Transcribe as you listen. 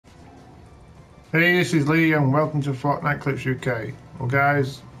Hey, this is Lee and welcome to Fortnite Clips UK. Well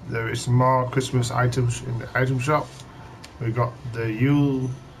guys, there is some more Christmas items in the item shop. We got the YULE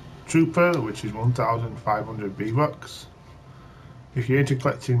Trooper, which is 1,500 V-Bucks. If you're into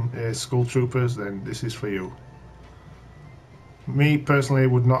collecting school troopers, then this is for you. Me personally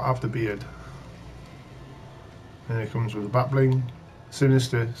would not have the beard. And it comes with a back bling,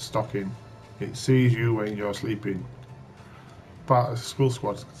 sinister stocking. It sees you when you're sleeping. Part of the school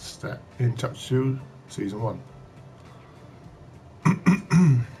squad set in Chapter 2, Season 1.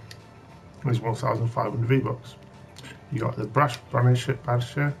 It's 1,500 V-Bucks. You got the Brash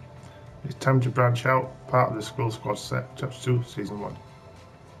Banisher. It's time to branch out. Part of the school squad set, Chapter 2, Season 1.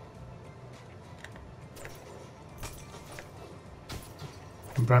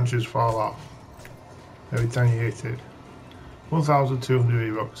 And branches fall off every time you hit it.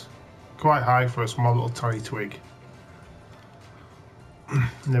 1,200 V-Bucks. Quite high for a small little tiny twig.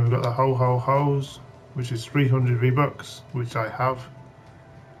 And then we've got the Ho Ho Hose, which is 300 V-Bucks, which I have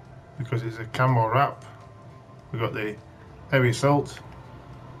because it's a camo wrap. We've got the Heavy Assault,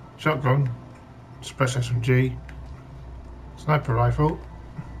 Shotgun, Special SMG, Sniper Rifle,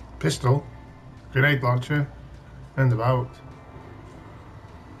 Pistol, Grenade Launcher, and the boat.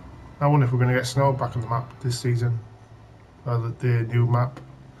 I wonder if we're going to get snow back on the map this season, or the new map.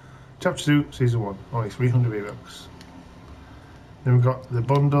 Chapter 2, Season 1, only 300 V-Bucks. Then we've got the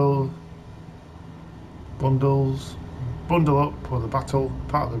bundles, bundle up for the battle,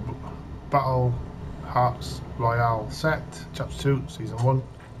 part of the Battle Hearts Royale set, Chapter 2, Season 1,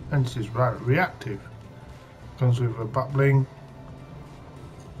 and this is reactive. Comes with a back bling,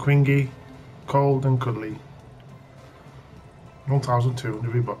 Quingy, cold and cuddly,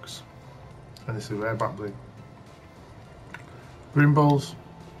 1,200 V-Bucks, and this is rare back bling. Grimbles,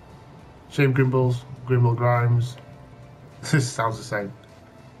 Shame Grimbles, Grimble Grimes. This sounds the same.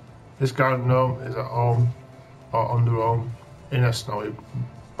 This garden gnome is at home or under home in a snowy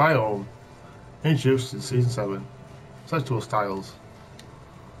biome. Introduced in Season 7. Selectable styles.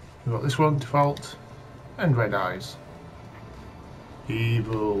 We've got this one, default, and red eyes.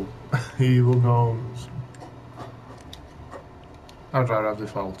 Evil. Evil gnomes. I'd rather have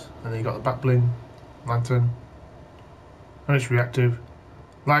default. And then you got the back bling, lantern, and it's reactive.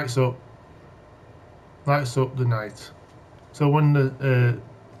 Lights up the night. So when the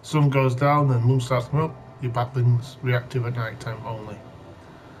sun goes down and the moon starts to come up, your back bling's reactive at night time only.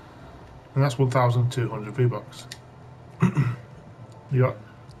 And that's 1,200 V-Bucks. You got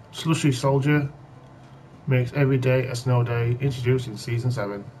Slushy Soldier, makes every day a snow day, introduced in Season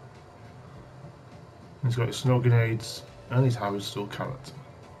 7. He's got his snow grenades and his harvester carrot.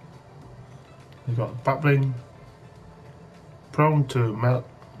 He's got back bling, prone to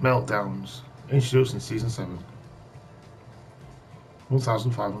meltdowns, introduced in Season 7.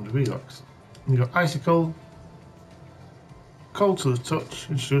 1,500 V-Bucks. You got Icicle, cold to the touch,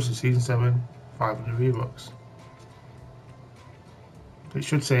 introduced in Season 7, 500 V-Bucks. It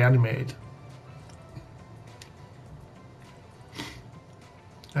should say animated.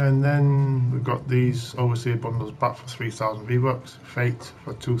 And then we've got these overseer bundles back for 3,000 V-Bucks, Fate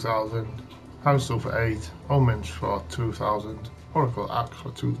for 2,000, Housel for 8, Omens for 2,000, Oracle Axe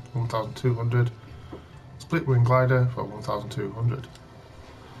for 1,200, Split Wing Glider for 1,200.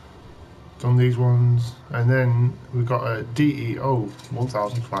 Done these ones, and then we've got a DEO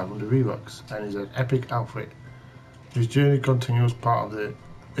 1,500 V-Bucks, and it's an epic outfit. His journey continues part of the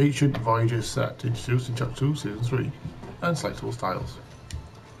Ancient Voyages set, introduced in Chapter 2, Season 3, and selectable styles.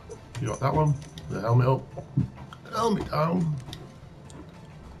 You got that one, the helmet up, helmet down,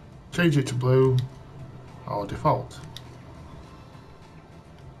 change it to blue, or default.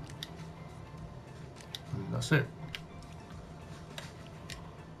 And that's it.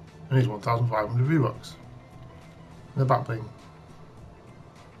 And he's 1,500 V-Bucks. The back bling.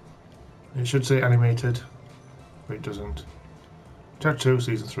 It should say animated, but it doesn't. Chapter 2,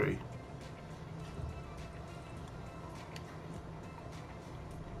 Season 3.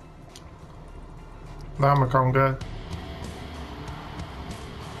 Llama Conga.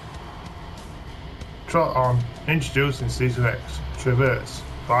 Trot On, introduced in Season X. Traverse,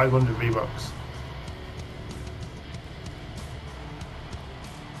 500 V-Bucks.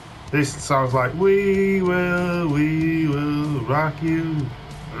 This sounds like we will rock you.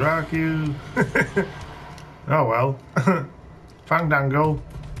 Oh well. Fandango.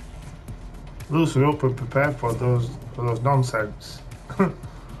 Loosen up and prepare for those nonsense.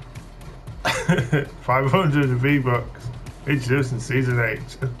 500 V-Bucks. Introduced in Season 8.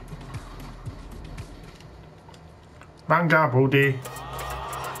 Manga Buddy.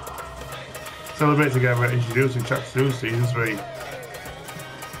 Celebrate together, introduced in Chapter 2, Season 3.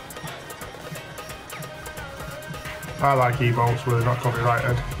 I like emotes where they're not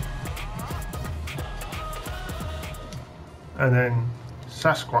copyrighted. And then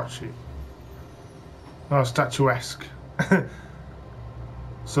Sasquatchy. Oh, statuesque.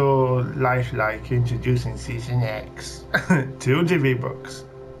 So lifelike, introducing Season X. 200 V-Bucks.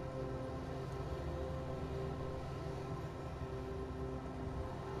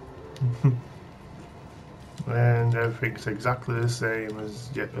 And everything's exactly the same as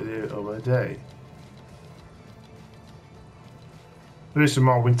the other day. There's some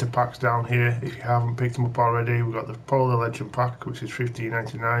more winter packs down here. If you haven't picked them up already, we've got the Polar Legend pack, which is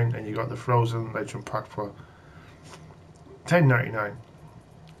 $15.99, and you got the Frozen Legend pack for $10.99.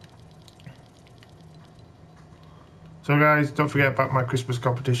 So guys, don't forget about my Christmas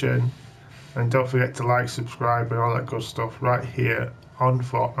competition, and don't forget to like, subscribe and all that good stuff right here on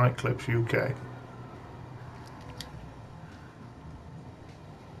Fortnite Clips UK.